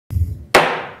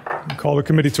Call the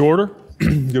committee to order.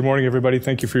 Good morning, everybody.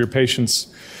 Thank you for your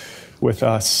patience with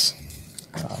us.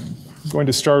 I'm going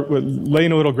to start with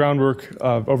laying a little groundwork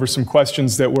over some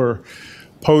questions that were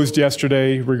posed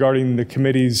yesterday regarding the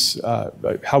committee's,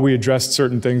 how we addressed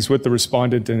certain things with the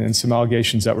respondent and some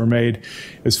allegations that were made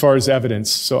as far as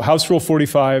evidence. So House Rule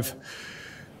 45,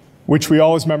 which we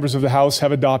all as members of the House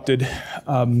have adopted,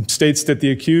 states that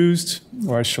the accused,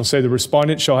 or I shall say the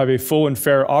respondent, shall have a full and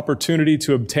fair opportunity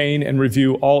to obtain and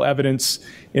review all evidence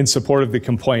in support of the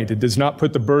complaint. It does not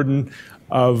put the burden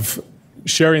of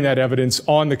sharing that evidence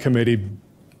on the committee,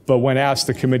 but when asked,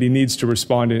 the committee needs to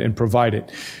respond and provide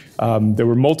it. There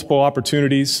were multiple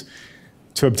opportunities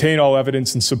to obtain all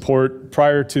evidence and support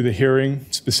prior to the hearing.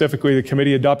 Specifically, the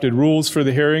committee adopted rules for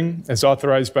the hearing as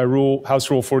authorized by House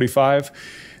Rule 45.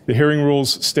 The hearing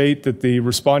rules state that the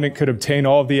respondent could obtain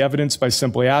all of the evidence by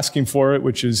simply asking for it,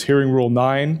 which is Hearing Rule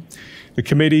 9. The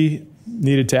committee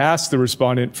needed to ask the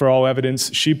respondent for all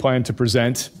evidence she planned to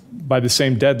present by the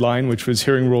same deadline, which was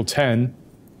Hearing Rule 10.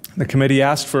 The committee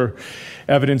asked for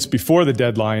evidence before the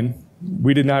deadline.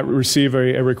 We did not receive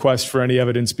a request for any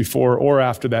evidence before or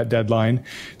after that deadline.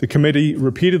 The committee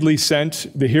repeatedly sent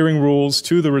the hearing rules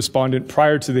to the respondent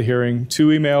prior to the hearing, 2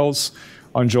 emails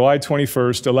on July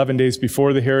 21st, 11 days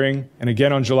before the hearing, and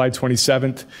again on July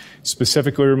 27th,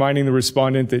 specifically reminding the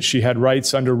respondent that she had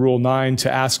rights under Rule 9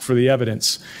 to ask for the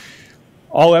evidence.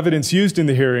 All evidence used in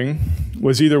the hearing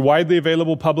was either widely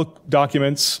available public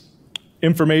documents,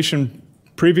 information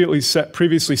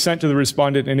previously sent to the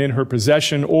respondent and in her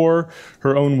possession, or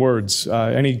her own words.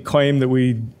 Any claim that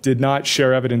we did not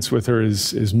share evidence with her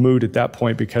is moot at that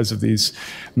point because of these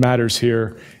matters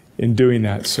here in doing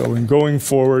that. So in going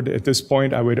forward at this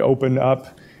point, I would open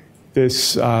up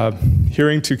this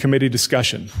hearing to committee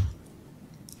discussion.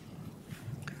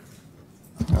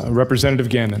 Representative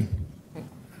Gannon.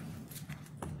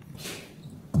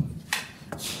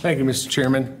 Thank you, Mr.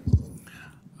 Chairman.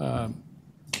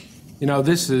 You know,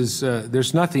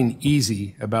 there's nothing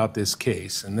easy about this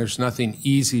case, and there's nothing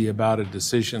easy about a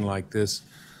decision like this,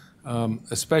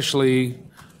 especially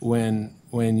when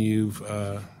you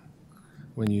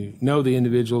know the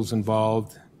individuals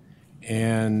involved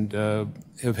and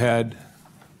have had,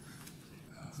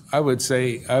 I would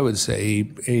say,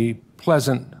 a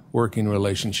pleasant working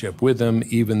relationship with them,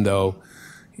 even though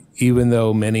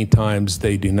many times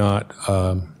they do not,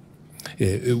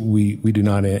 we do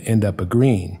not end up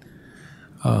agreeing.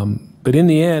 But in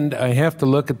the end, I have to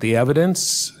look at the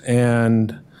evidence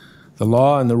and the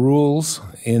law and the rules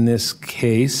in this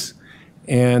case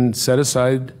and set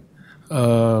aside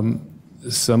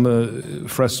some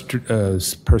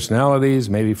personalities,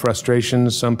 maybe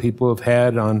frustrations some people have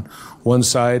had on one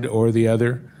side or the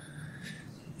other.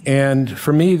 And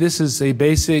for me, this is a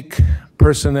basic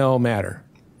personnel matter.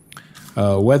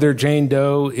 Whether Jane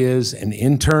Doe is an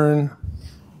intern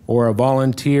or a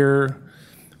volunteer,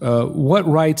 what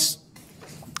rights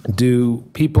do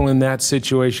people in that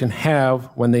situation have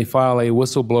when they file a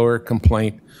whistleblower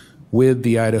complaint with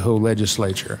the Idaho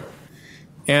legislature?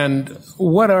 And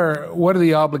what are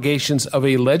the obligations of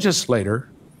a legislator,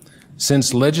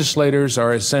 since legislators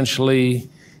are essentially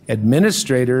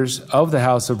administrators of the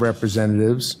House of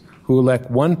Representatives who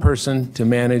elect one person to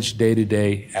manage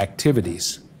day-to-day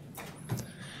activities?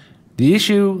 The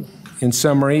issue, in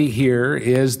summary here,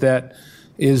 is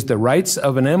the rights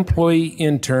of an employee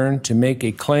intern to make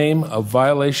a claim of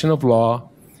violation of law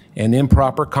and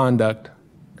improper conduct,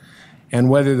 and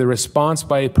whether the response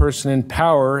by a person in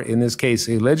power, in this case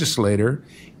a legislator,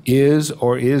 is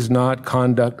or is not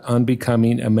conduct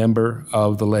unbecoming a member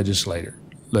of the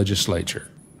legislature.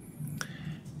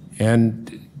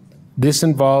 And this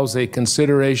involves a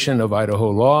consideration of Idaho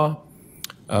law,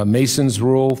 Mason's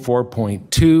Rule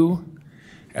 4.2,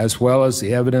 as well as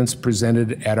the evidence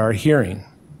presented at our hearing.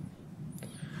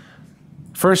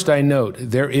 First, I note,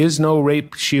 there is no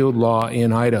rape shield law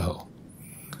in Idaho.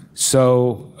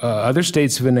 So other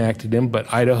states have enacted them,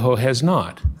 but Idaho has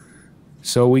not.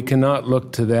 So we cannot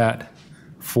look to that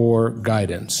for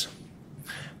guidance.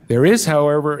 There is,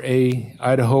 however, a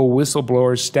Idaho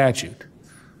whistleblower statute,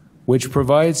 which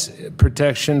provides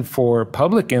protection for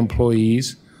public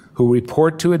employees who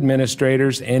report to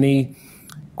administrators any,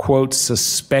 quote,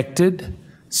 suspected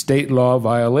state law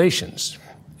violations.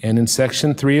 And in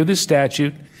Section 3 of the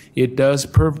statute, it does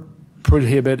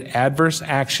prohibit adverse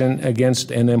action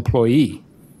against an employee.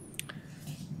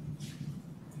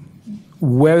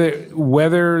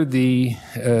 Whether the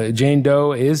Jane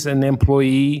Doe is an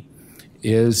employee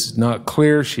is not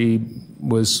clear. She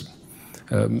was,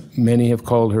 many have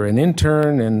called her an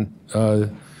intern, and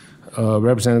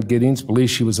Representative Giddings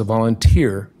believes she was a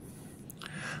volunteer.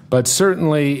 But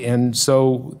certainly, and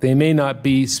so they may not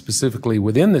be specifically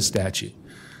within the statute,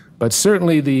 but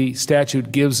certainly the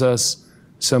statute gives us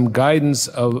some guidance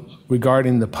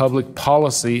regarding the public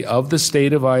policy of the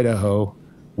state of Idaho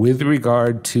with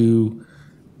regard to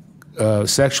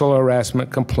sexual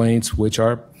harassment complaints which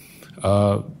are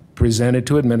presented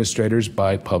to administrators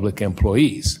by public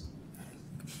employees.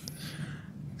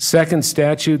 Second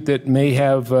statute that may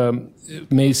have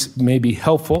may be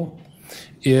helpful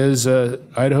is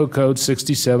Idaho Code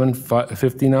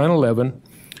 675911,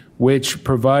 which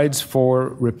provides for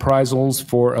reprisals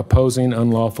for opposing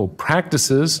unlawful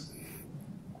practices.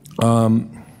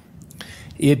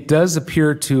 It does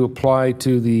appear to apply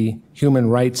to the human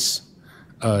rights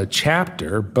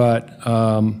chapter, but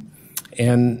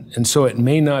and so it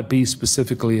may not be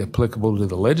specifically applicable to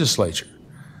the legislature.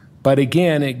 But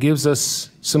again, it gives us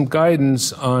some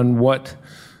guidance on what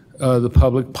the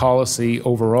public policy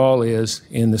overall is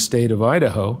in the state of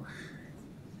Idaho.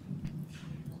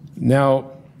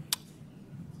 Now,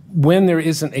 when there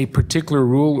isn't a particular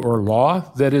rule or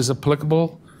law that is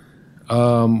applicable,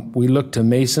 we look to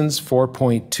Mason's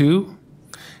 4.2,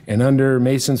 and under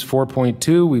Mason's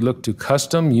 4.2, we look to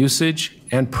custom, usage,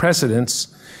 and precedents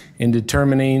in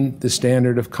determining the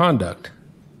standard of conduct.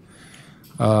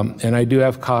 And I do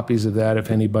have copies of that if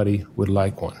anybody would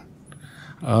like one.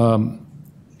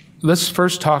 Let's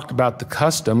first talk about the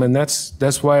custom, and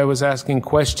that's why I was asking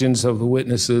questions of the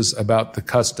witnesses about the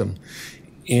custom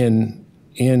in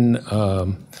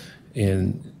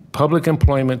public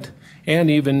employment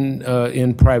and even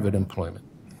in private employment.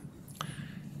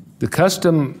 The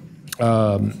custom,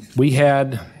 we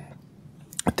had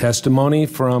testimony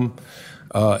from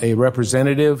a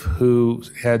representative who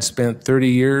had spent 30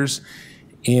 years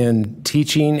in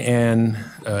teaching and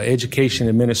education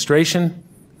administration,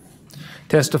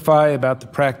 testify about the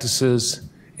practices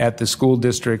at the school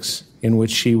districts in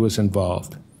which she was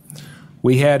involved.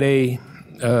 We had a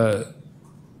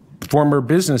former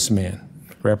businessman,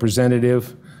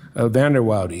 Representative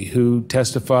Vanderwoude, who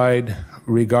testified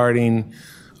regarding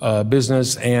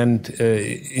business and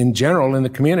in general in the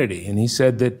community. And he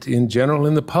said that in general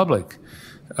in the public,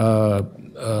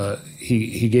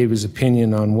 he gave his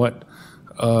opinion on what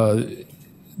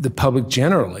the public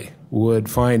generally would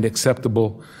find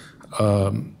acceptable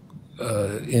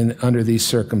under these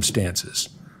circumstances.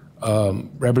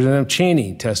 Representative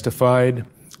Cheney testified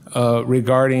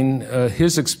regarding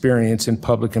his experience in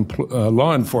public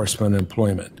law enforcement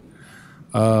employment.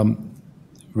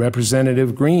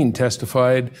 Representative Green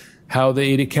testified how the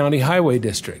Ada County Highway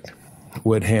District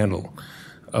would handle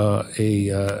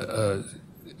a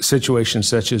situation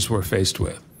such as we're faced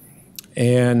with.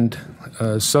 And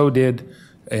so did,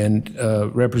 and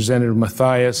Representative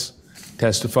Mathias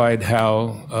testified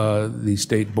how the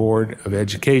State Board of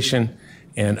Education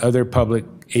and other public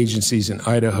agencies in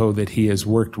Idaho that he has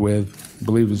worked with, I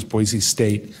believe it was Boise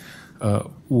State,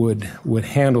 would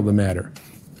handle the matter.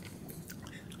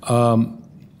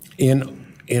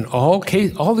 In all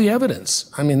the evidence,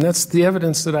 I mean, that's the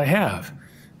evidence that I have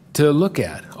to look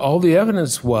at. All the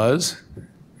evidence was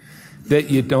that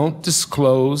you don't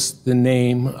disclose the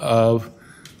name of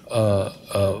a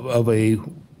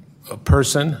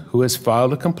person who has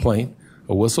filed a complaint,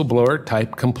 a whistleblower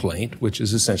type complaint, which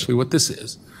is essentially what this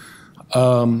is.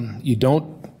 You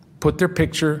don't put their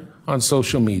picture on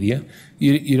social media.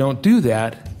 You don't do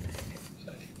that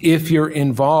if you're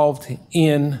involved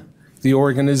in the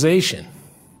organization.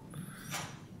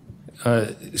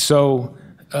 You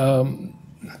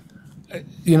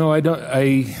know,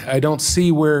 I don't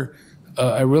see where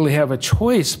I really have a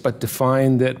choice but to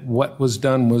find that what was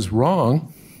done was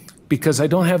wrong, because I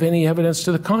don't have any evidence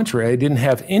to the contrary. I didn't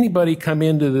have anybody come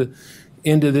into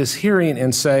this hearing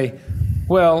and say,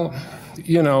 well,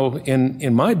 you know,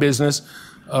 in my business,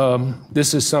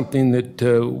 this is something that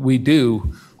we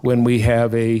do when we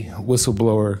have a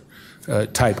whistleblower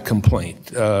type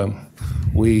complaint.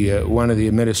 One of the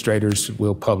administrators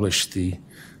will publish the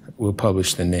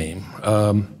name,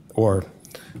 or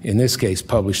in this case,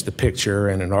 publish the picture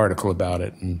and an article about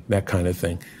it and that kind of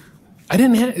thing.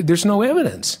 There's no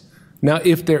evidence. Now,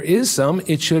 if there is some,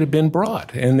 it should have been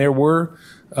brought, and there were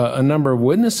a number of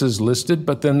witnesses listed,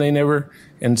 but then they never,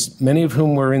 and many of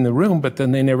whom were in the room, but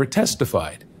then they never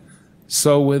testified.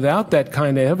 So without that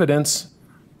kind of evidence,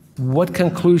 what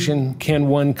conclusion can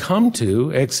one come to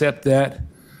except that,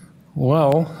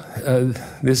 well,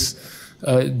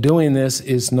 doing this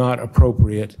is not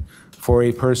appropriate for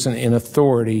a person in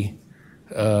authority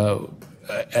under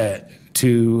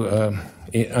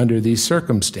these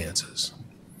circumstances.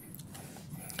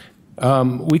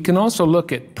 We can also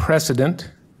look at precedent,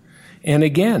 and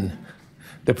again,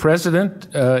 The precedent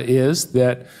is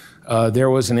that there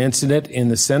was an incident in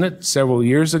the Senate several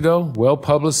years ago, well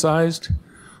publicized,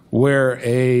 where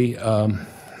a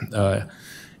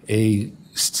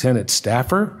Senate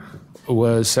staffer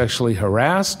was sexually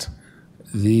harassed.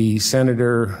 The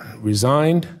senator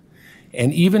resigned,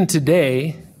 and even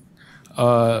today,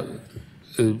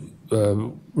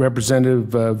 Representative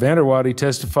Vanderwaty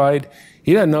testified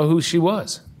he doesn't know who she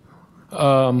was.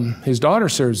 His daughter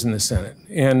serves in the Senate,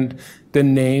 and the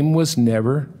name was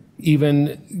never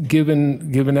even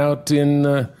given out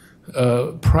in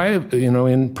private,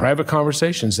 in private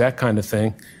conversations, that kind of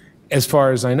thing, as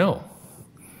far as I know.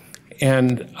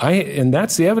 And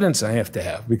that's the evidence I have to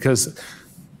have, because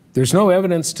there's no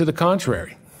evidence to the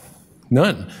contrary,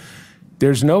 none.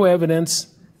 There's no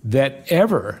evidence that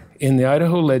ever in the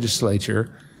Idaho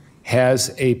legislature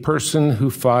has a person who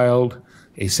filed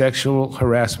a sexual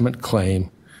harassment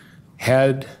claim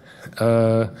had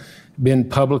been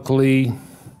publicly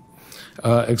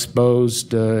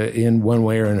exposed in one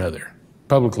way or another,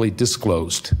 publicly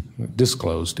disclosed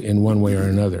in one way or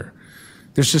another.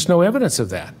 There's just no evidence of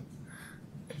that.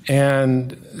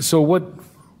 And so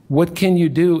what can you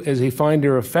do as a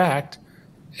finder of fact,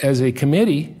 as a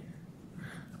committee,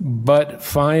 but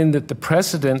find that the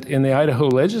precedent in the Idaho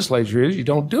legislature is you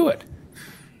don't do it.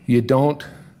 You don't,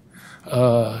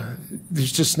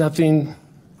 there's just nothing,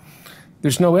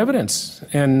 there's no evidence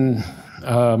and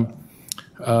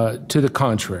to the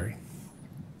contrary.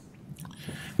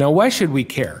 Now, why should we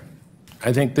care?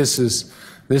 I think this is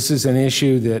an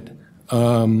issue that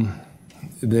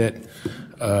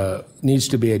needs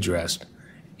to be addressed.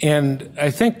 And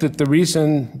I think that the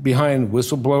reason behind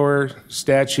whistleblower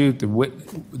statute,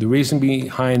 the reason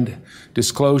behind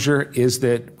disclosure is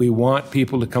that we want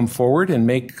people to come forward and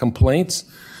make complaints.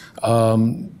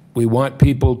 We want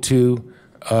people to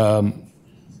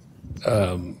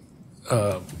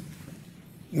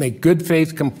make good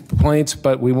faith complaints,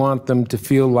 but we want them to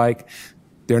feel like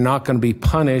they're not going to be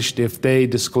punished if they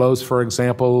disclose, for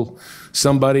example,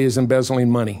 somebody is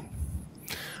embezzling money.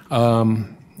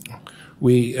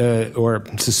 Or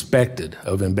suspected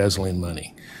of embezzling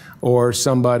money, or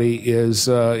somebody is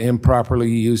improperly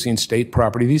using state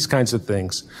property, these kinds of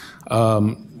things,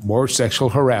 or sexual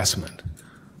harassment.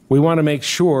 We want to make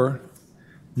sure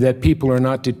that people are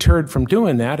not deterred from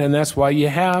doing that, and that's why you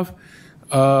have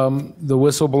the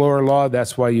whistleblower law,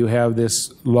 that's why you have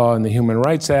this law in the Human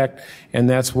Rights Act, and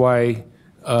that's why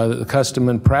the custom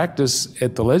and practice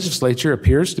at the legislature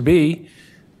appears to be,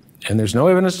 and there's no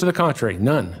evidence to the contrary,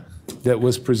 none, that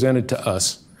was presented to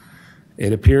us.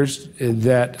 It appears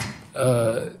that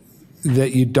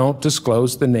that you don't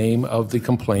disclose the name of the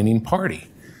complaining party.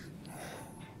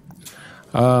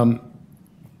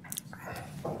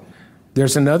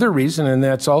 There's another reason, and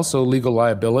that's also legal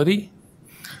liability.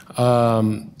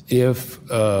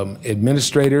 If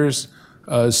administrators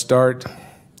start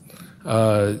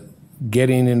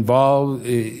getting involved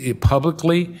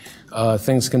publicly,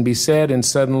 things can be said, and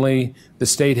suddenly the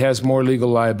state has more legal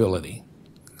liability.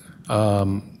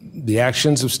 The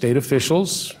actions of state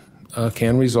officials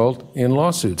can result in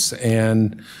lawsuits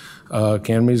and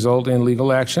can result in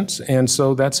legal actions, and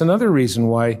so that's another reason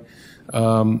why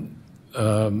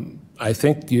I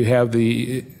think you have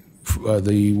the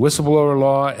whistleblower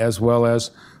law as well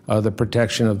as the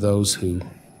protection of those who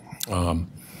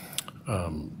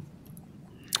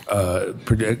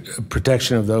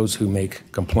protection of those who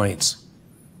make complaints.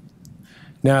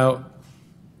 Now,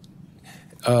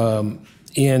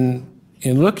 in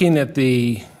looking at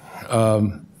the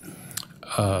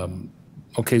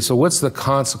okay, so what's the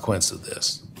consequence of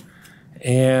this?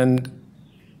 And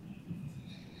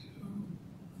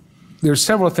there's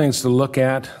several things to look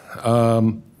at.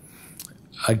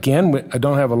 Again, I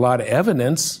don't have a lot of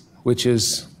evidence, which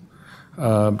is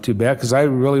too bad, because I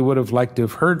really would have liked to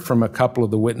have heard from a couple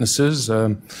of the witnesses,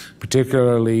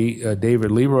 particularly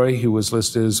David Leroy, who was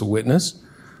listed as a witness,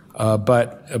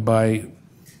 but by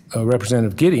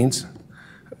Representative Giddings.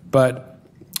 But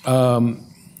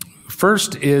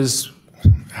first is,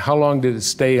 how long did it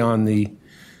stay on the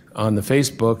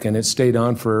Facebook? And it stayed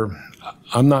on for,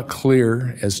 I'm not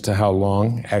clear as to how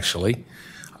long, actually,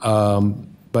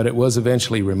 but it was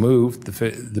eventually removed.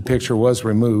 The picture was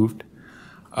removed.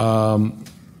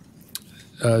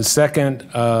 Second,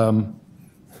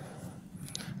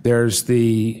 there's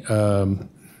the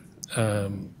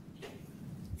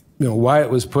why it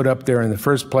was put up there in the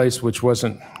first place, which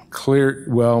wasn't clear.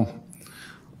 Well,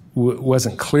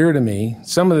 wasn't clear to me.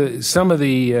 Some of the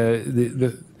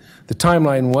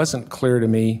timeline wasn't clear to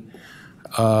me.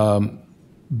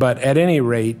 But at any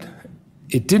rate,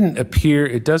 it doesn't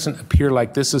appear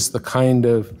like this is the kind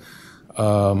of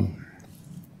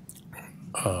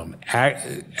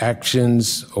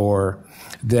actions or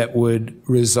that would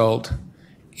result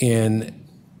in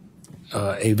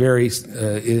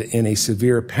in a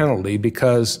severe penalty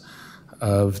because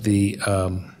of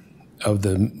some of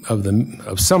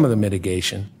the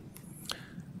mitigation.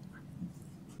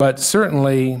 But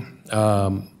certainly,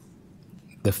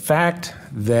 the fact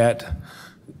that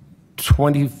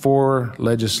 24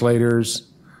 legislators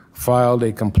filed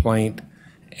a complaint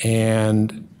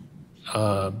and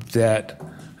that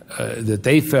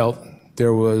they felt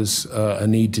there was a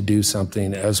need to do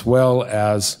something, as well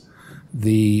as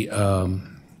the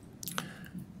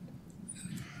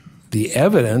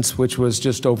evidence, which was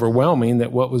just overwhelming,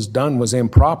 that what was done was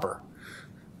improper.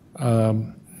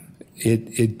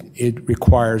 It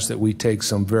requires that we take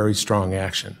some very strong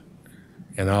action,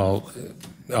 and I'll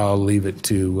leave it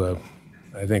to.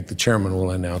 I think the chairman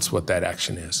will announce what that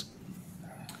action is.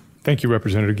 Thank you,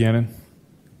 Representative Gannon.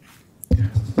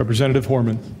 Representative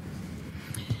Horman.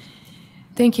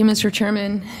 Thank you, Mr.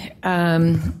 Chairman.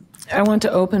 I want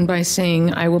to open by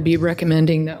saying I will be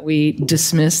recommending that we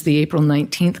dismiss the April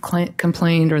 19th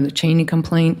complaint or the Cheney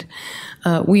complaint.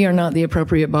 We are not the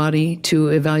appropriate body to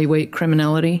evaluate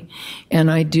criminality, and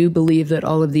I do believe that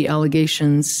all of the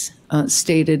allegations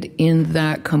stated in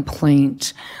that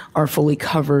complaint are fully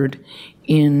covered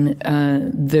in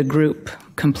the group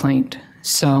complaint.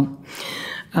 So,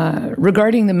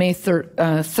 regarding the May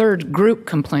 3rd group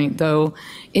complaint, though,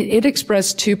 it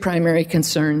expressed two primary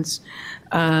concerns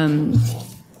of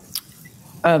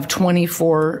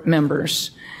 24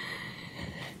 members.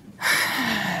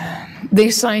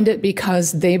 They signed it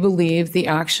because they believe the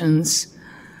actions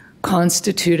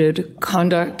constituted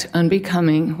conduct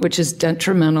unbecoming, which is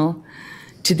detrimental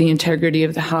to the integrity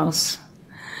of the House.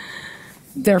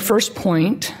 Their first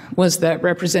point was that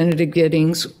Representative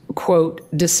Giddings, quote,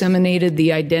 disseminated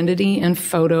the identity and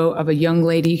photo of a young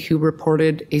lady who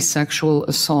reported a sexual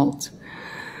assault.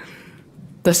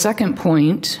 The second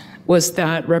point was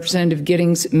that Representative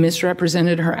Giddings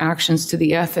misrepresented her actions to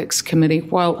the Ethics Committee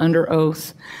while under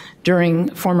oath during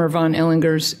former Von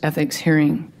Ehlinger's ethics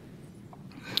hearing.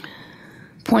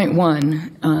 Point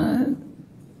one,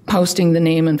 posting the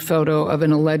name and photo of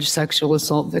an alleged sexual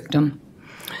assault victim.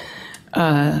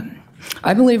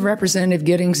 I believe Representative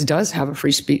Giddings does have a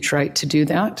free speech right to do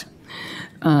that.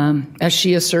 As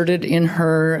she asserted in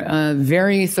her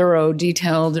very thorough,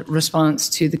 detailed response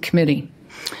to the committee.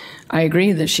 I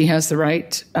agree that she has the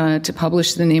right to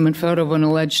publish the name and photo of an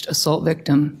alleged assault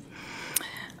victim.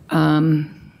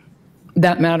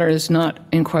 That matter is not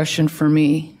in question for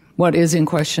me. What is in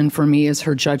question for me is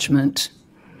her judgment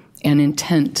and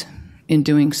intent in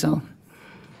doing so.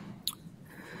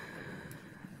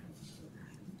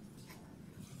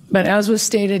 But as was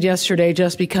stated yesterday,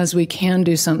 just because we can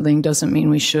do something doesn't mean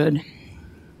we should.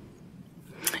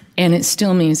 And it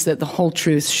still means that the whole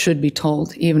truth should be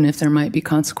told, even if there might be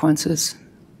consequences.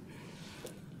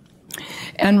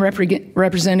 And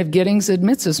Representative Giddings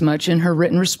admits as much in her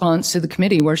written response to the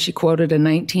committee, where she quoted a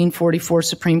 1944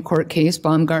 Supreme Court case,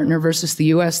 Baumgartner versus the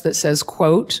U.S., that says,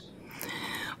 quote,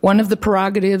 one of the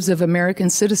prerogatives of American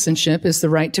citizenship is the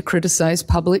right to criticize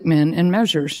public men and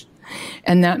measures.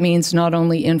 And that means not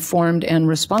only informed and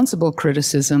responsible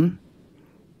criticism,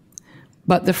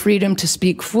 but the freedom to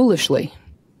speak foolishly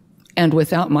and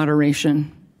without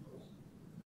moderation.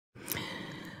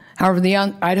 However, the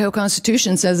Idaho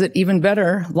Constitution says it even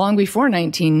better. Long before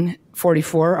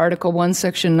 1944, Article 1,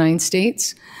 Section 9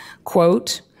 states,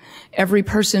 quote, every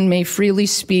person may freely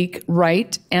speak,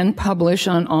 write, and publish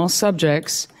on all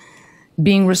subjects,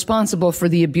 being responsible for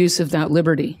the abuse of that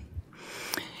liberty.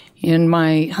 In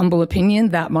my humble opinion,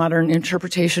 that modern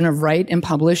interpretation of write and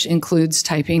publish includes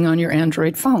typing on your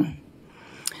Android phone.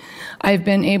 I've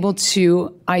been able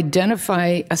to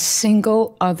identify a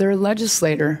single other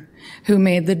legislator who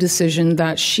made the decision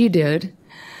that she did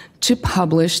to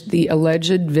publish the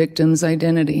alleged victim's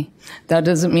identity. That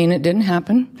doesn't mean it didn't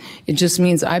happen. It just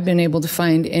means I've been able to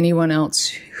find anyone else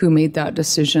who made that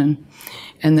decision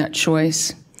and that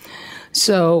choice.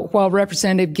 So while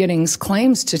Representative Giddings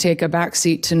claims to take a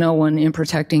backseat to no one in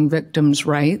protecting victims'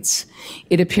 rights,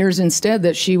 it appears instead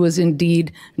that she was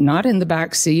indeed not in the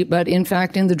backseat, but in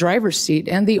fact in the driver's seat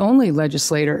and the only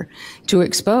legislator to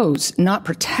expose, not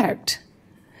protect,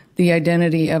 the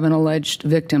identity of an alleged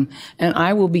victim. And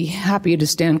I will be happy to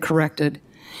stand corrected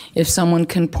if someone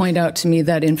can point out to me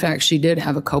that in fact she did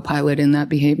have a co-pilot in that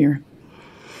behavior.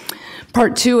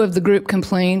 Part two of the group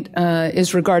complaint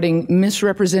is regarding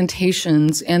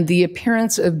misrepresentations and the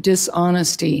appearance of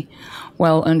dishonesty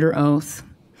while under oath.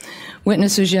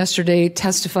 Witnesses yesterday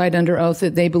testified under oath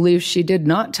that they believe she did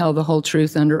not tell the whole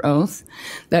truth under oath,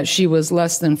 that she was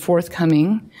less than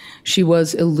forthcoming. She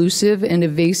was elusive and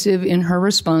evasive in her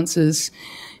responses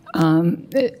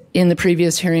in the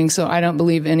previous hearing, so I don't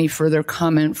believe any further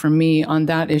comment from me on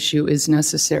that issue is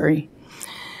necessary.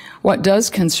 What does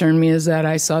concern me is that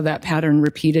I saw that pattern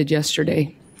repeated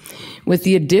yesterday, with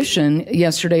the addition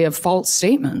yesterday of false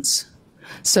statements,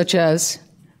 such as,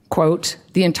 quote,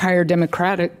 the entire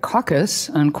Democratic caucus,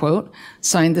 unquote,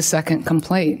 signed the second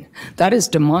complaint. That is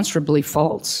demonstrably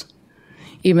false,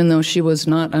 even though she was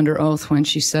not under oath when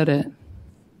she said it.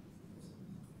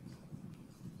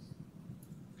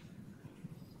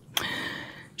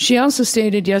 She also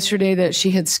stated yesterday that she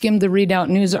had skimmed the Readout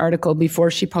News article before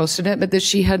she posted it, but that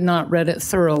she had not read it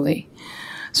thoroughly.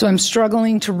 So I'm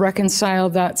struggling to reconcile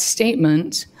that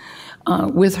statement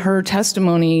with her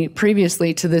testimony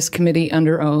previously to this committee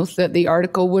under oath that the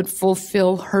article would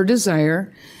fulfill her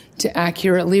desire to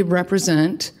accurately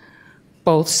represent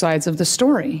both sides of the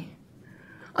story.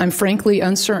 I'm frankly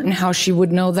uncertain how she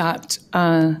would know that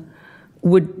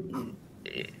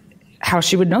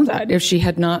if she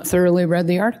had not thoroughly read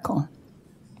the article.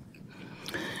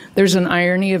 There's an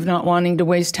irony of not wanting to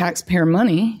waste taxpayer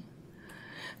money,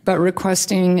 but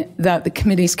requesting that the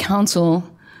committee's counsel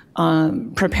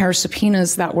prepare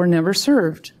subpoenas that were never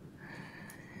served.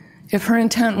 If her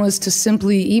intent was to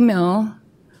simply email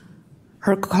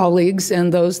her colleagues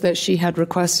and those that she had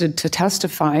requested to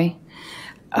testify,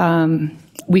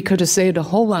 we could have saved a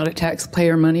whole lot of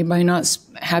taxpayer money by not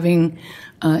having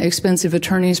expensive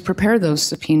attorneys prepare those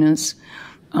subpoenas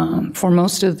for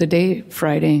most of the day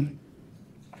Friday.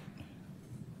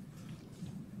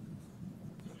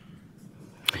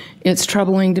 It's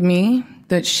troubling to me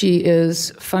that she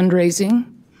is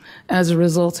fundraising as a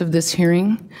result of this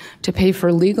hearing to pay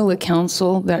for legal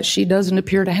counsel that she doesn't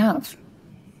appear to have.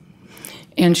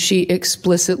 And she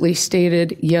explicitly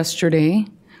stated yesterday,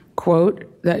 quote,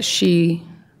 that she,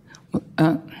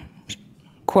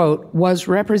 quote, was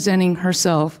representing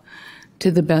herself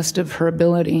to the best of her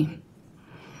ability.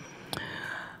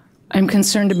 I'm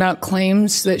concerned about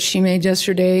claims that she made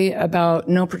yesterday about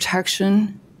no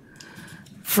protection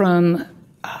from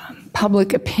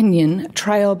public opinion,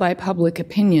 trial by public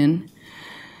opinion,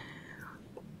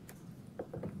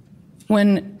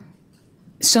 when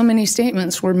so many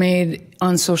statements were made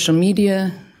on social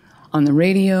media, on the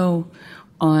radio,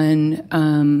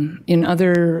 in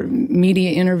other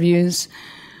media interviews,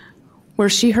 where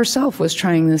she herself was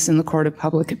trying this in the court of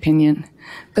public opinion,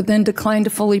 but then declined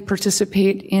to fully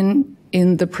participate in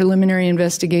the preliminary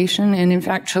investigation, and in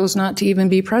fact chose not to even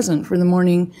be present for the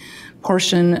morning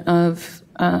portion of,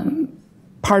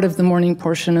 part of the morning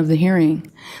portion of the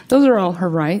hearing. Those are all her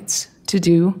rights to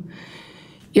do,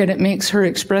 yet it makes her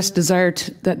expressed desire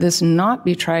that this not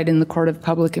be tried in the court of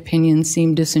public opinion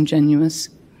seem disingenuous.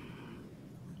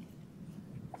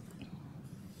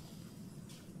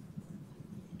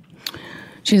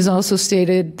 She has also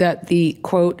stated that the,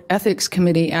 quote, ethics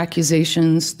committee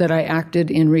accusations that I acted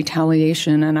in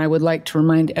retaliation, and I would like to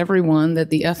remind everyone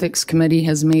that the ethics committee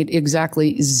has made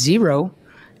exactly 0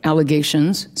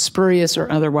 allegations, spurious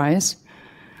or otherwise,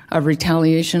 of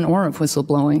retaliation or of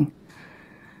whistleblowing.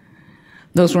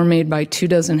 Those were made by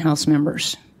 24 House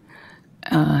members,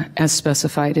 as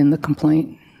specified in the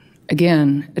complaint.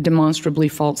 Again, a demonstrably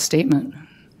false statement.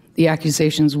 The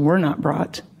accusations were not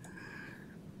brought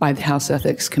by the House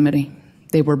Ethics Committee.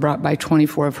 They were brought by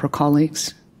 24 of her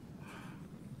colleagues.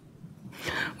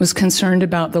 Was concerned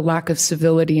about the lack of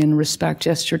civility and respect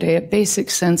yesterday, a basic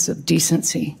sense of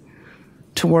decency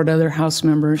toward other House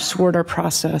members, toward our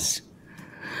process.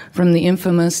 From the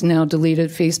infamous, now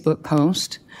deleted Facebook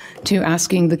post to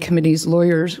asking the committee's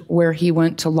lawyers where he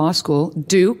went to law school.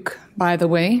 Duke, by the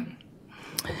way.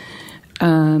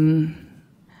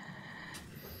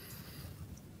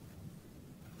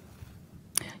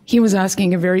 He was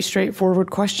asking a very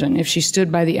straightforward question, if she stood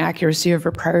by the accuracy of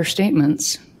her prior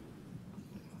statements.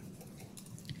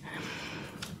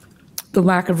 The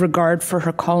lack of regard for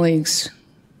her colleagues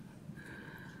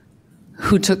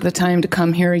who took the time to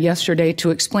come here yesterday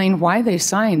to explain why they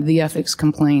signed the ethics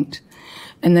complaint,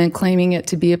 and then claiming it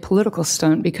to be a political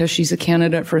stunt because she's a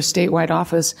candidate for a statewide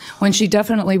office, when she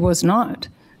definitely was not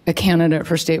a candidate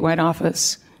for statewide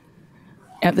office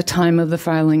at the time of the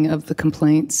filing of the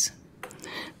complaints.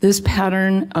 This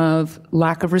pattern of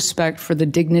lack of respect for the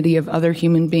dignity of other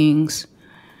human beings,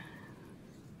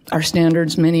 our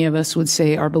standards, many of us would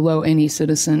say, are below any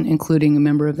citizen, including a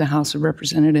member of the House of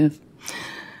Representatives.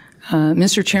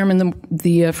 Mr. Chairman,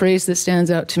 the phrase that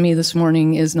stands out to me this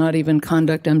morning is not even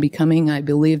conduct unbecoming. I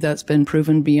believe that's been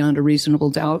proven beyond a reasonable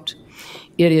doubt.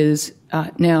 It is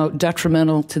now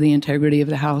detrimental to the integrity of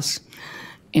the House.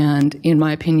 And in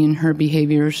my opinion, her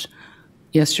behaviors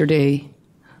yesterday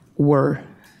were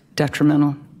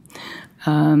detrimental.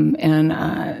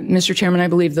 Mr. Chairman, I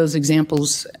believe those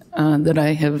examples that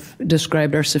I have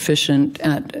described are sufficient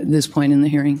at this point in the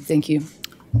hearing. Thank you.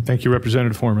 Thank you,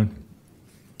 Representative Foreman.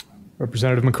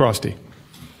 Representative McCrosty.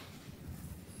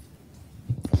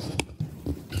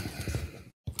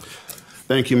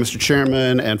 Thank you, Mr.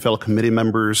 Chairman and fellow committee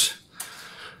members.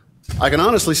 I can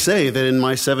honestly say that in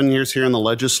my 7 years here in the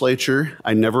legislature,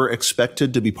 I never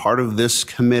expected to be part of this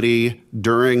committee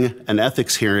during an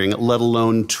ethics hearing, let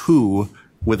alone two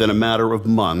within a matter of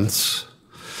months.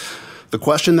 The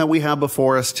question that we have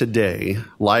before us today,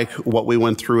 like what we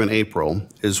went through in April,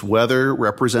 is whether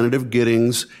Representative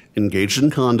Giddings engaged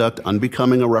in conduct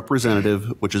unbecoming a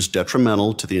representative, which is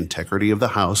detrimental to the integrity of the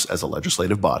House as a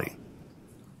legislative body.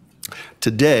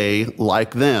 Today,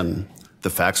 like then, the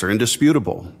facts are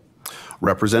indisputable.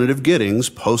 Representative Giddings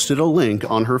posted a link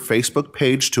on her Facebook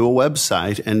page to a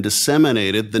website and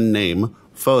disseminated the name,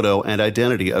 photo, and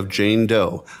identity of Jane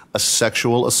Doe, a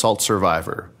sexual assault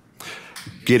survivor.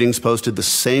 Giddings posted the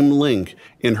same link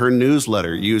in her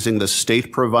newsletter using the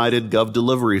state-provided Gov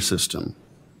delivery system.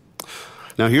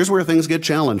 Now here's where things get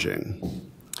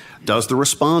challenging. Does the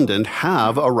respondent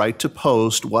have a right to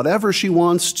post whatever she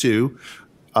wants to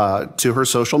her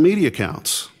social media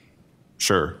accounts?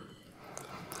 Sure.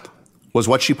 Was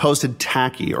what she posted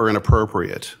tacky or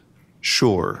inappropriate?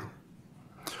 Sure.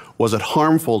 Was it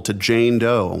harmful to Jane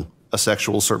Doe, a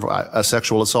sexual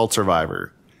assault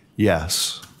survivor?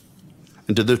 Yes.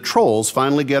 And did the trolls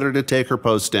finally get her to take her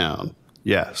post down?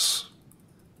 Yes.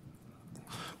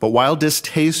 But while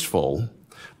distasteful,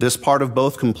 this part of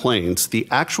both complaints, the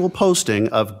actual posting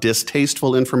of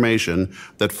distasteful information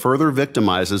that further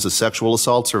victimizes a sexual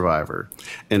assault survivor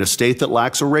in a state that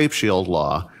lacks a rape shield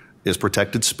law, is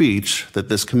protected speech that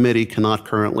this committee cannot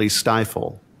currently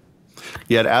stifle.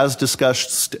 Yet as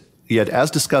discussed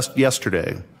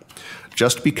yesterday,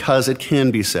 just because it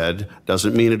can be said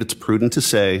doesn't mean it's prudent to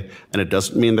say, and it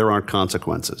doesn't mean there aren't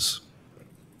consequences.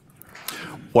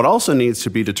 What also needs to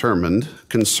be determined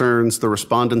concerns the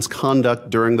respondent's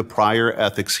conduct during the prior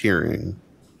ethics hearing.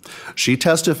 She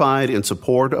testified in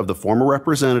support of the former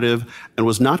representative and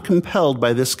was not compelled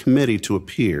by this committee to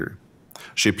appear.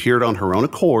 She appeared on her own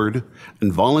accord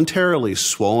and voluntarily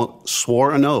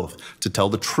swore an oath to tell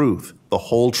the truth, the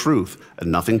whole truth, and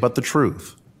nothing but the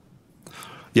truth.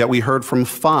 Yet we heard from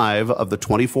 5 of the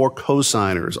 24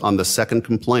 co-signers on the second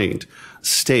complaint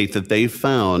state that they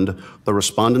found the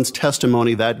respondent's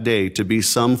testimony that day to be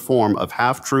some form of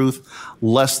half-truth,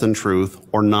 less than truth,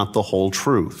 or not the whole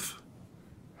truth.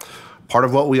 Part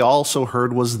of what we also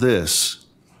heard was this: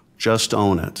 just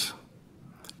own it.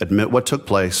 Admit what took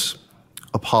place,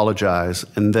 apologize,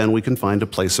 and then we can find a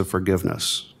place of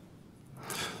forgiveness.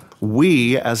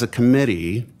 We, as a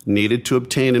committee, needed to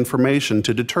obtain information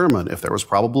to determine if there was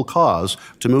probable cause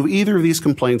to move either of these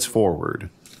complaints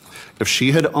forward. If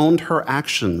she had owned her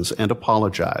actions and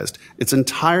apologized, it's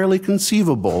entirely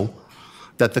conceivable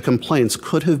that the complaints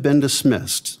could have been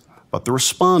dismissed, but the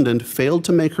respondent failed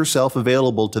to make herself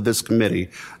available to this committee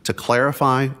to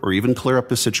clarify or even clear up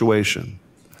the situation.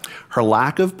 Her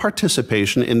lack of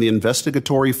participation in the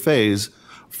investigatory phase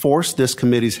forced this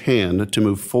committee's hand to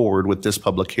move forward with this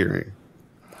public hearing.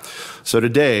 So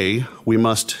today, we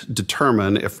must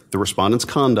determine if the respondent's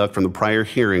conduct from the prior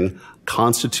hearing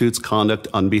constitutes conduct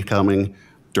unbecoming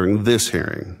during this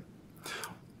hearing.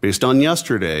 Based on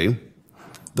yesterday,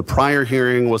 the prior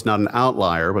hearing was not an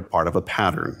outlier, but part of a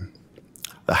pattern.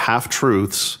 The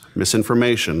half-truths,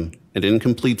 misinformation, and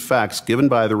incomplete facts given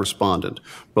by the respondent,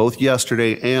 both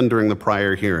yesterday and during the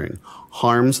prior hearing,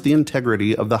 harms the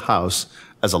integrity of the House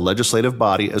as a legislative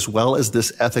body, as well as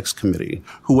this ethics committee,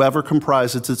 whoever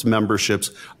comprises its memberships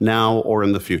now or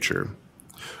in the future.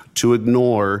 To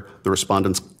ignore the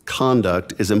respondent's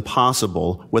conduct is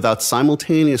impossible without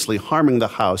simultaneously harming the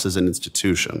House as an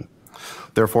institution.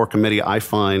 Therefore, committee, I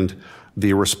find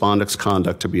the respondent's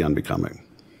conduct to be unbecoming.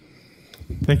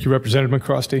 Thank you, Representative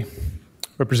McCrosty.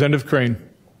 Representative Crane.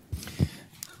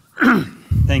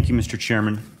 Thank you, Mr.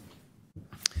 Chairman.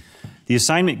 The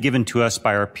assignment given to us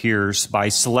by our peers by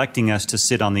selecting us to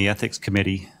sit on the Ethics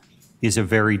Committee is a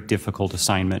very difficult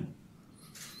assignment.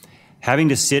 Having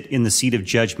to sit in the seat of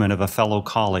judgment of a fellow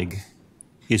colleague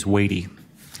is weighty,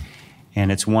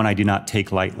 and it's one I do not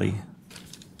take lightly.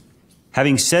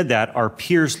 Having said that, our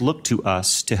peers look to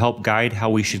us to help guide how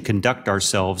we should conduct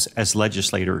ourselves as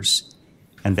legislators,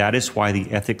 and that is why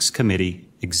the Ethics Committee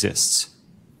exists.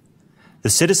 The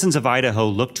citizens of Idaho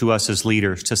look to us as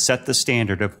leaders to set the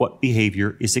standard of what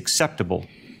behavior is acceptable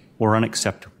or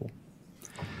unacceptable.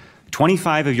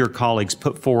 25 of your colleagues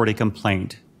put forward a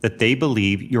complaint that they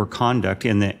believe your conduct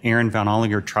in the Aaron Van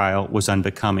Ehlinger trial was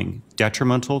unbecoming,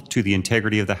 detrimental to the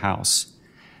integrity of the House.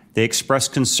 They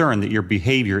expressed concern that your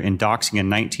behavior in doxing a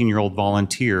 19-year-old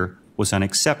volunteer was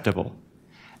unacceptable.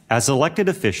 As elected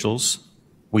officials,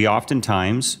 we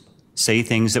oftentimes say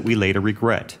things that we later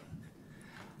regret.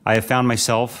 I have found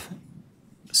myself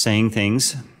saying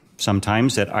things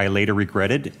sometimes that I later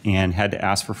regretted and had to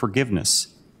ask for forgiveness.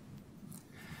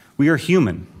 We are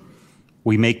human.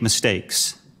 We make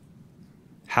mistakes.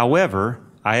 However,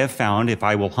 I have found if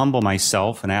I will humble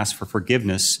myself and ask for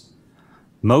forgiveness,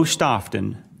 most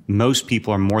often, most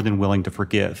people are more than willing to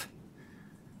forgive.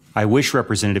 I wish,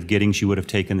 Representative Giddings, you would have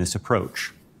taken this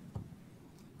approach.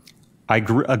 I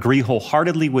agree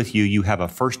wholeheartedly with you. You have a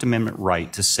First Amendment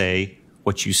right to say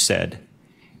what you said,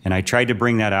 and I tried to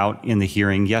bring that out in the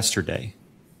hearing yesterday.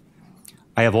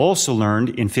 I have also learned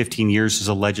in 15 years as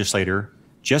a legislator,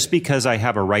 just because I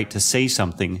have a right to say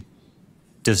something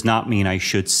does not mean I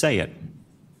should say it.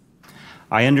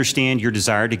 I understand your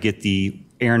desire to get the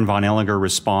Aaron Van Ehlinger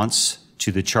response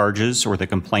to the charges or the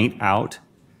complaint out,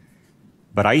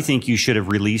 but I think you should have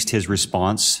released his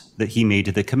response that he made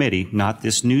to the committee, not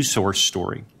this news source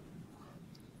story.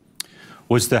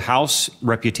 Was the House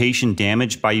reputation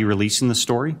damaged by you releasing the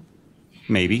story?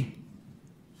 Maybe.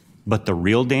 But the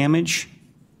real damage,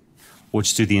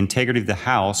 which to the integrity of the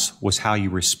House, was how you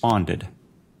responded.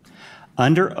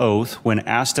 Under oath, when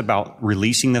asked about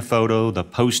releasing the photo, the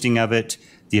posting of it,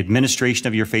 the administration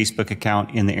of your Facebook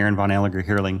account in the Aaron Van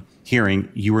Ehlinger hearing,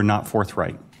 you were not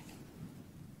forthright.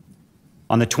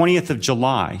 On the 20th of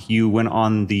July, you went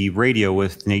on the radio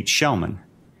with Nate Shellman,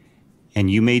 and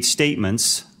you made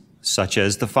statements such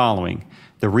as the following: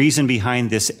 the reason behind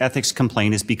this ethics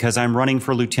complaint is because I'm running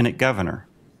for lieutenant governor.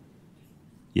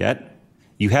 Yet,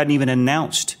 you hadn't even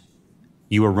announced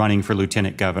you were running for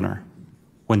lieutenant governor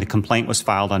when the complaint was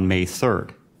filed on May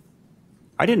 3rd.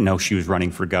 I didn't know she was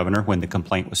running for governor when the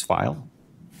complaint was filed.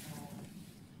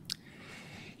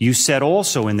 You said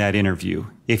also in that interview,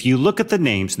 if you look at the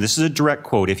names, and this is a direct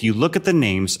quote, if you look at the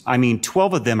names,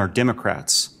 12 of them are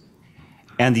Democrats,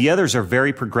 and the others are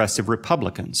very progressive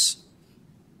Republicans.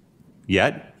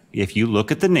 Yet, if you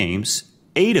look at the names,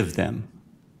 8 of them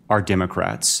are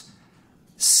Democrats,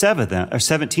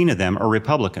 17 of them are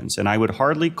Republicans, and I would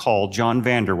hardly call John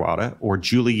Vanderwada or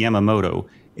Julie Yamamoto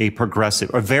a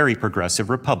very progressive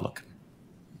Republican.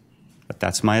 But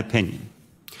that's my opinion.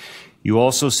 You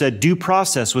also said due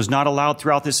process was not allowed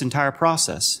throughout this entire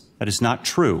process. That is not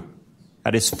true.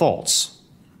 That is false.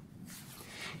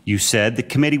 You said the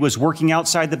committee was working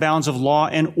outside the bounds of law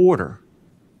and order.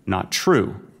 Not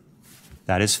true.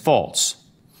 That is false.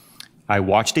 I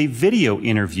watched a video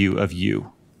interview of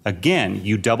you. Again,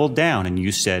 you doubled down and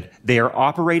you said they are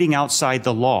operating outside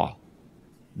the law.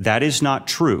 That is not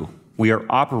true. We are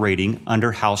operating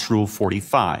under House Rule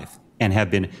 45 and have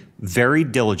been very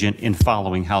diligent in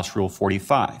following House Rule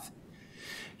 45.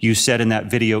 You said in that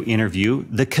video interview,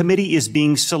 the committee is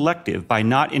being selective by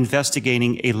not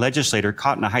investigating a legislator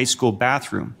caught in a high school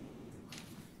bathroom.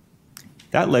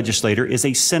 That legislator is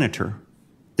a senator.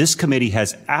 This committee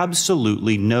has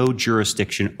absolutely no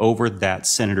jurisdiction over that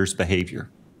senator's behavior.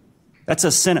 That's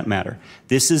a Senate matter.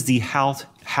 This is the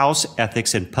House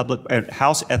Ethics and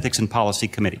Policy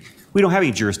Committee. We don't have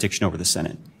any jurisdiction over the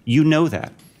Senate. You know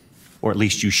that, or at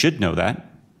least you should know that.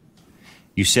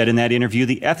 You said in that interview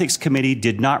the Ethics Committee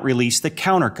did not release the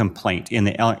counter-complaint in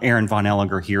the Aaron Van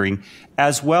Ehlinger hearing,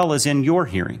 as well as in your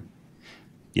hearing.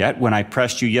 Yet, when I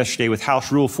pressed you yesterday with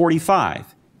House Rule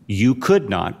 45, you could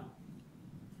not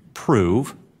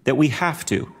prove that we have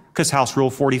to, because House Rule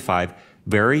 45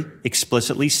 very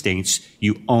explicitly states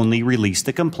you only release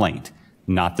the complaint,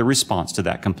 not the response to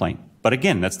that complaint. But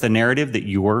again, that's the narrative that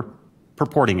you're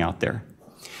purporting out there.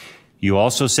 You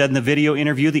also said in the video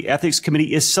interview the Ethics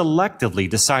Committee is selectively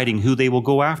deciding who they will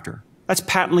go after. That's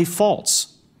patently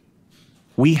false.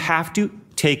 We have to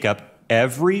take up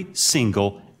every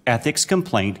single ethics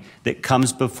complaint that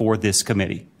comes before this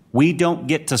committee. We don't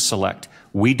get to select.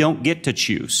 We don't get to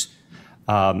choose.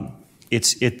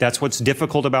 That's what's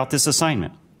difficult about this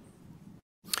assignment.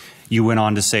 You went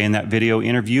on to say in that video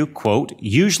interview, quote,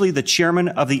 usually the chairman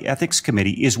of the Ethics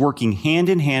Committee is working hand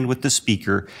in hand with the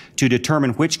speaker to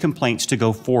determine which complaints to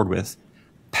go forward with.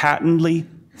 Patently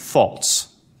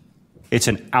false. It's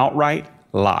an outright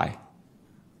lie.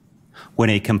 When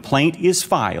a complaint is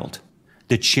filed,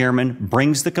 the chairman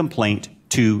brings the complaint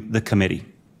to the committee.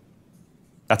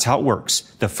 That's how it works.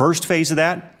 The first phase of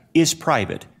that is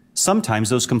private. Sometimes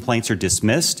those complaints are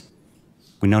dismissed.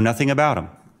 We know nothing about them.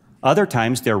 Other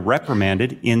times they're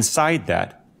reprimanded inside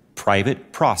that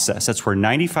private process. That's where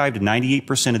 95 to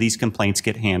 98% of these complaints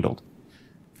get handled.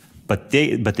 But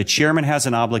the chairman has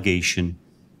an obligation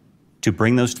to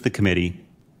bring those to the committee,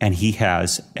 and he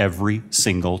has every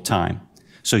single time.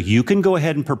 So you can go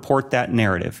ahead and purport that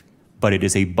narrative, but it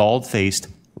is a bald-faced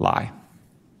lie.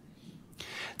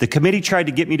 The committee tried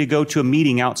to get me to go to a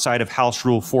meeting outside of House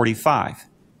Rule 45.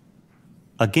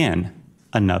 Again,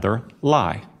 another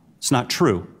lie. It's not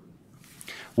true.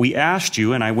 We asked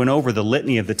you, and I went over the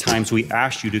litany of the times we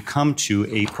asked you to come to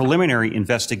a preliminary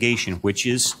investigation, which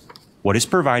is what is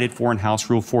provided for in House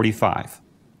Rule 45.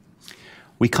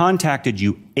 We contacted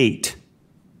you eight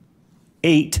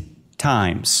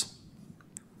times.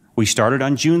 We started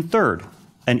on June 3rd,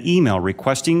 an email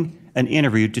requesting an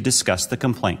interview to discuss the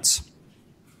complaints.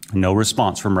 No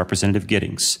response from Representative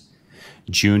Giddings.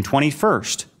 June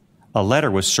 21st, a letter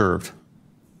was served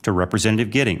to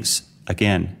Representative Giddings.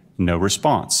 Again, no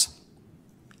response.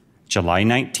 July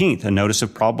 19th, a notice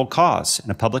of probable cause and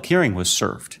a public hearing was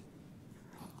served.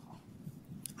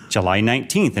 July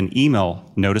 19th, an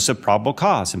email notice of probable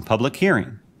cause and public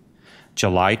hearing.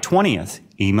 July 20th,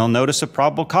 email notice of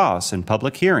probable cause and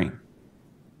public hearing.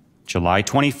 July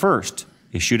 21st,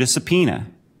 issued a subpoena.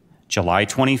 July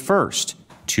 21st,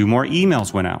 2 more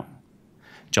emails went out.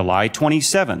 July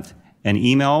 27th, an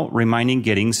email reminding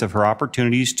Giddings of her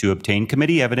opportunities to obtain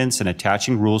committee evidence and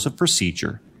attaching rules of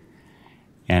procedure.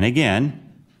 And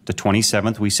again, the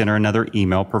 27th, we sent her another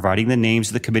email providing the names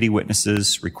of the committee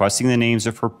witnesses, requesting the names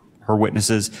of her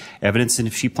witnesses, evidence and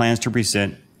if she plans to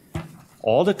present,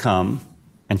 all to come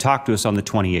and talk to us on the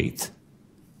 28th.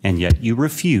 And yet you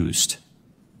refused.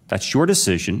 That's your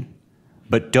decision,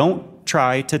 but don't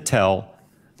try to tell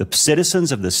the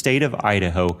citizens of the state of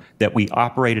Idaho that we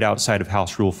operated outside of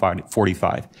House Rule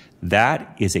 45.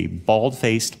 That is a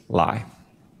bald-faced lie.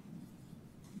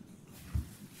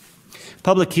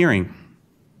 Public hearing.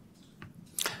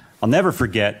 I'll never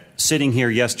forget sitting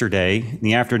here yesterday in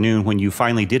the afternoon when you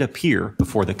finally did appear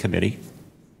before the committee.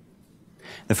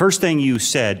 The first thing you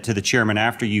said to the chairman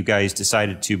after you guys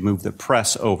decided to move the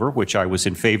press over, which I was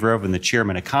in favor of and the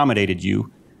chairman accommodated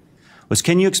you, was,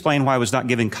 can you explain why I was not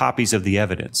given copies of the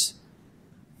evidence?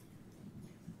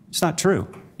 It's not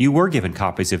true. You were given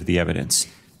copies of the evidence.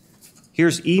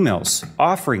 Here's emails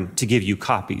offering to give you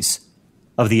copies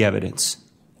of the evidence.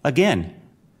 Again,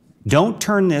 don't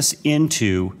turn this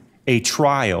into a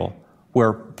trial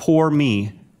where, poor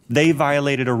me, they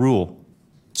violated a rule.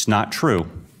 It's not true.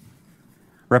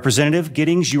 Representative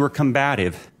Giddings, you were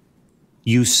combative.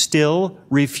 You still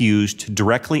refused to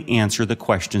directly answer the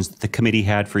questions that the committee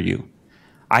had for you.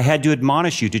 I had to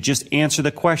admonish you to just answer the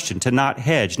question, to not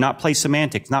hedge, not play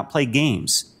semantics, not play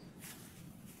games.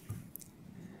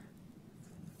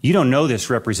 You don't know this,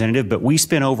 Representative, but we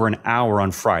spent over an hour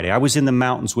on Friday. I was in the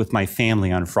mountains with my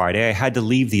family on Friday. I had to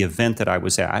leave the event that I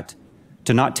was at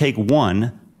to not take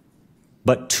 1,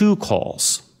 but 2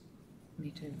 calls.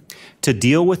 Me too. To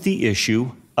deal with the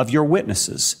issue of your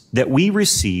witnesses that we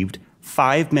received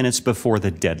 5 minutes before the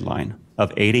deadline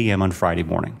of 8 a.m. on Friday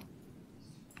morning.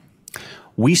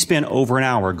 We spent over an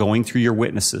hour going through your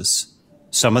witnesses,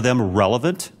 some of them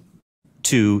relevant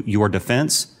to your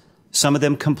defense, some of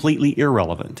them completely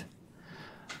irrelevant.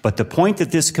 But the point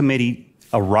that this committee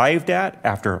arrived at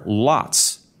after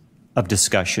lots of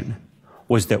discussion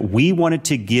was that we wanted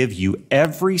to give you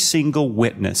every single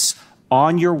witness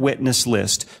on your witness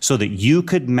list so that you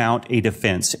could mount a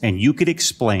defense and you could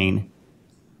explain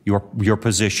your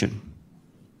position.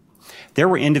 There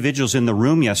were individuals in the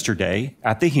room yesterday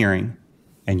at the hearing,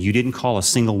 and you didn't call a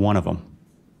single one of them.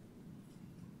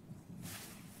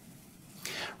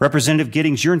 Representative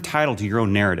Giddings, you're entitled to your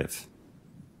own narrative,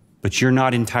 but you're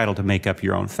not entitled to make up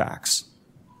your own facts.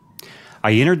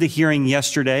 I entered the hearing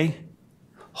yesterday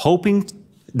hoping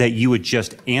that you would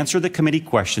just answer the committee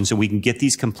questions so we can get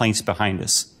these complaints behind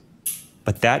us.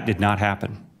 But that did not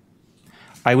happen.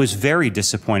 I was very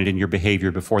disappointed in your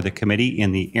behavior before the committee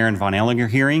in the Aaron von Ehlinger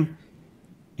hearing,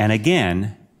 and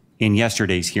again in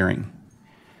yesterday's hearing.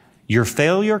 Your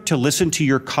failure to listen to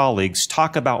your colleagues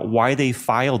talk about why they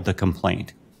filed the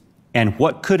complaint and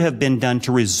what could have been done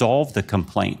to resolve the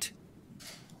complaint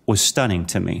was stunning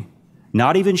to me.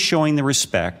 Not even showing the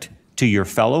respect to your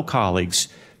fellow colleagues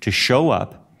to show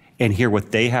up and hear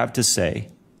what they have to say.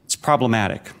 It's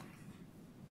problematic.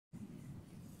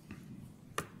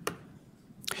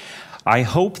 I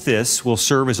hope this will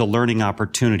serve as a learning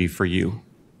opportunity for you.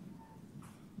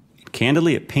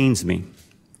 Candidly, it pains me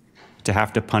to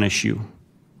have to punish you.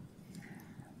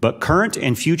 But current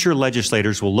and future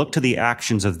legislators will look to the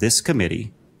actions of this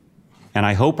committee, and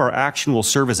I hope our action will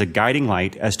serve as a guiding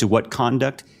light as to what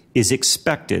conduct is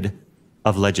expected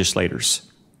of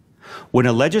legislators. When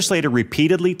a legislator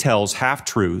repeatedly tells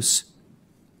half-truths,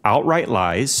 outright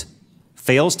lies,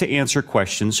 fails to answer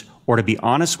questions, or to be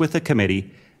honest with the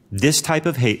committee, this type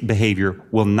of behavior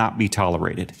will not be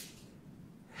tolerated.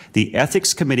 The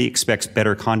Ethics Committee expects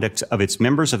better conduct of its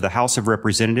members of the House of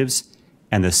Representatives,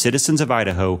 and the citizens of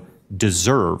Idaho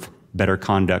deserve better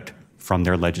conduct from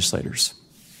their legislators.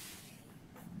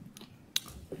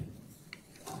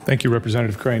 Thank you,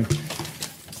 Representative Crane.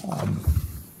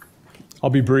 I'll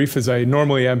be brief, as I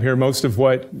normally am here. Most of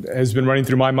what has been running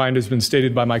through my mind has been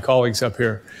stated by my colleagues up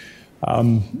here.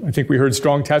 I think we heard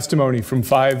strong testimony from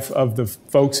 5 of the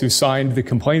folks who signed the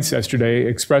complaints yesterday,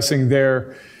 expressing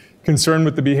their concern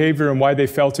with the behavior and why they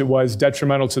felt it was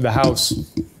detrimental to the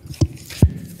House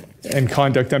and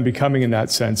conduct unbecoming in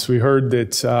that sense. We heard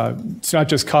that it's not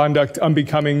just conduct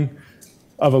unbecoming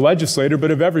of a legislator, but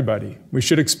of everybody. We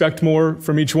should expect more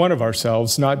from each one of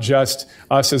ourselves, not just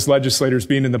us as legislators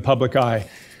being in the public eye.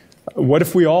 What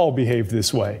if we all behaved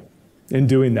this way in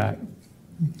doing that?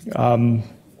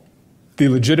 The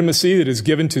legitimacy that is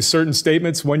given to certain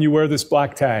statements when you wear this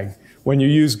black tag, when you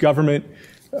use government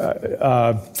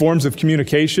forms of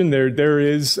communication, there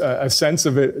is a sense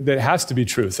of it that has to be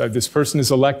truth. This person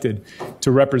is elected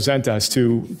to represent us,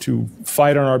 to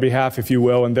fight on our behalf, if you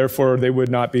will, and therefore they would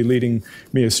not be leading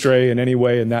me astray in any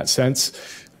way in that sense.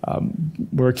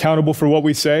 We're accountable for what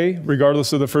we say,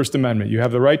 regardless of the First Amendment. You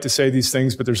have the right to say these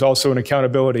things, but there's also an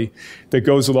accountability that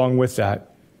goes along with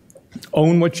that.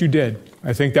 Own what you did.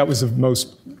 I think that was the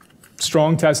most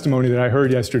strong testimony that I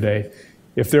heard yesterday.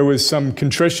 If there was some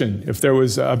contrition, if there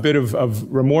was a bit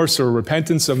of remorse or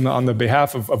repentance on the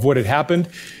behalf of what had happened,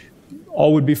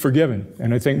 all would be forgiven.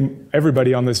 And I think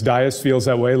everybody on this dais feels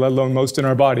that way, let alone most in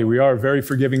our body. We are a very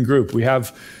forgiving group. We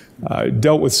have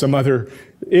dealt with some other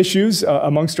issues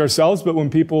amongst ourselves, but when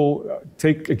people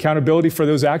take accountability for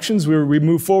those actions, we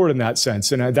move forward in that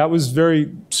sense. And that was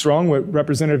very strong, what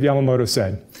Representative Yamamoto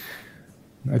said.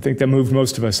 I think that moved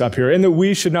most of us up here. And that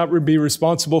we should not be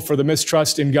responsible for the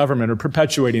mistrust in government or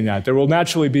perpetuating that. There will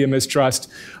naturally be a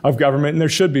mistrust of government, and there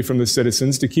should be from the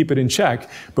citizens to keep it in check.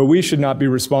 But we should not be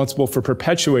responsible for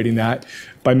perpetuating that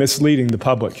by misleading the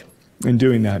public in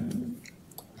doing that.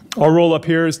 Our role up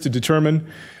here is to determine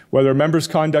whether a member's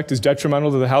conduct is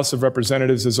detrimental to the House of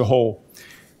Representatives as a whole.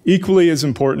 Equally as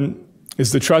important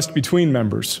is the trust between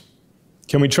members.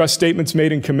 Can we trust statements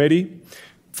made in committee,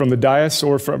 from the dais,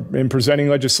 or in presenting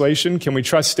legislation? Can we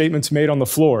trust statements made on the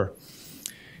floor?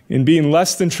 In being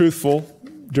less than truthful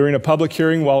during a public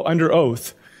hearing while under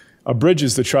oath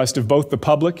abridges the trust of both the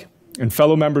public and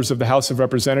fellow members of the House of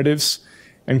Representatives,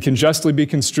 and can justly be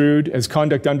construed as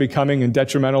conduct unbecoming and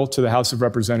detrimental to the House of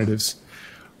Representatives.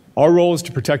 Our role is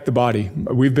to protect the body.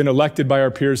 We've been elected by our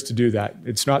peers to do that.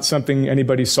 It's not something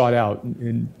anybody sought out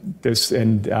in this,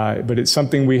 but it's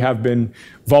something we have been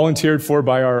volunteered for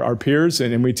by our peers,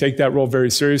 and we take that role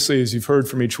very seriously, as you've heard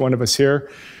from each one of us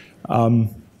here.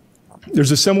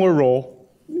 There's a similar role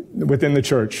within the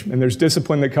church, and there's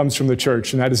discipline that comes from the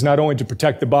church, and that is not only to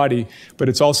protect the body, but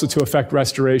it's also to effect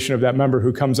restoration of that member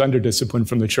who comes under discipline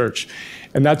from the church.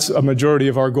 And that's a majority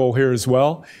of our goal here as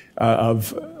well,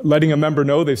 of letting a member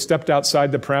know they've stepped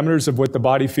outside the parameters of what the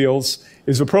body feels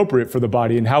is appropriate for the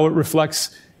body and how it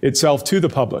reflects itself to the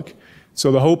public.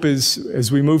 So the hope is,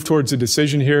 as we move towards a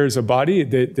decision here as a body,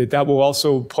 that will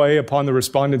also play upon the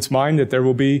respondent's mind, that there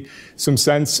will be some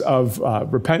sense of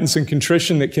repentance and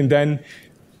contrition that can then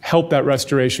help that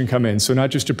restoration come in. So not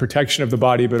just a protection of the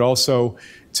body, but also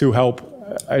to help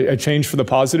a change for the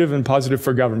positive and positive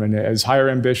for government. As higher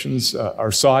ambitions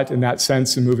are sought in that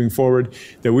sense and moving forward,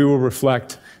 that we will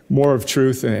reflect more of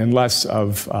truth and less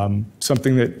of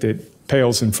something that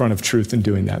pales in front of truth in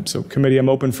doing that. So committee, I'm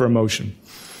open for a motion.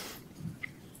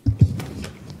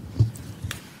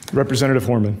 Representative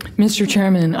Horman. Mr.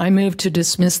 Chairman, I move to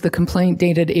dismiss the complaint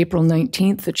dated April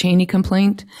 19th, the Cheney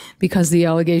complaint, because the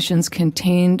allegations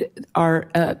contained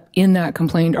in that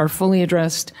complaint are fully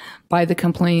addressed by the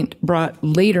complaint brought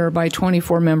later by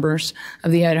 24 members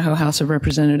of the Idaho House of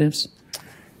Representatives.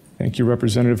 Thank you,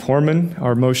 Representative Horman.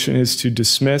 Our motion is to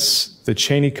dismiss the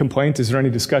Cheney complaint. Is there any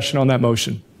discussion on that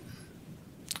motion?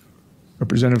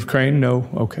 Representative Crane? No?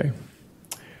 Okay.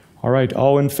 All right,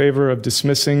 all in favor of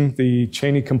dismissing the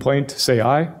Cheney complaint, say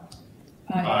aye.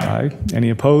 Aye. Aye.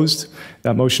 Any opposed?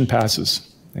 That motion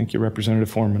passes. Thank you,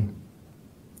 Representative Horman.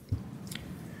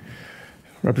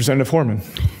 Representative Foreman.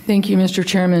 Thank you, Mr.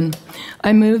 Chairman.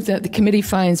 I move that the committee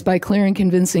finds by clear and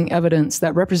convincing evidence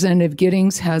that Representative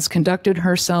Giddings has conducted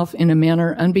herself in a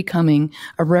manner unbecoming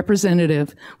a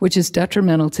representative, which is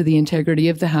detrimental to the integrity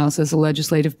of the House as a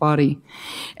legislative body,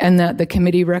 and that the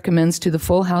committee recommends to the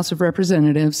full House of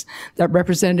Representatives that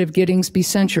Representative Giddings be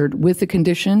censured with the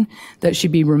condition that she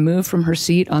be removed from her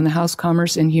seat on the House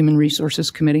Commerce and Human Resources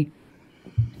Committee.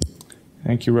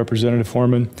 Thank you, Representative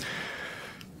Foreman.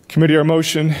 Committee, our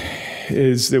motion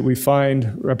is that we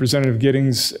find Representative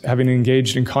Giddings having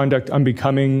engaged in conduct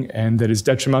unbecoming and that is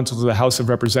detrimental to the House of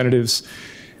Representatives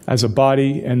as a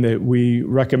body, and that we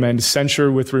recommend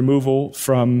censure with removal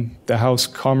from the House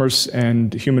Commerce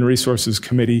and Human Resources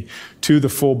Committee to the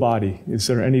full body. Is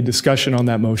there any discussion on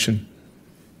that motion?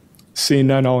 Seeing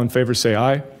none, all in favor say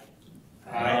aye.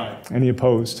 Aye. Any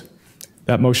opposed?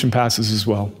 That motion passes as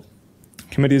well.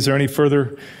 Committee, is there any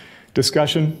further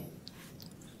discussion?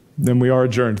 Then we are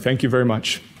adjourned. Thank you very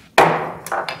much.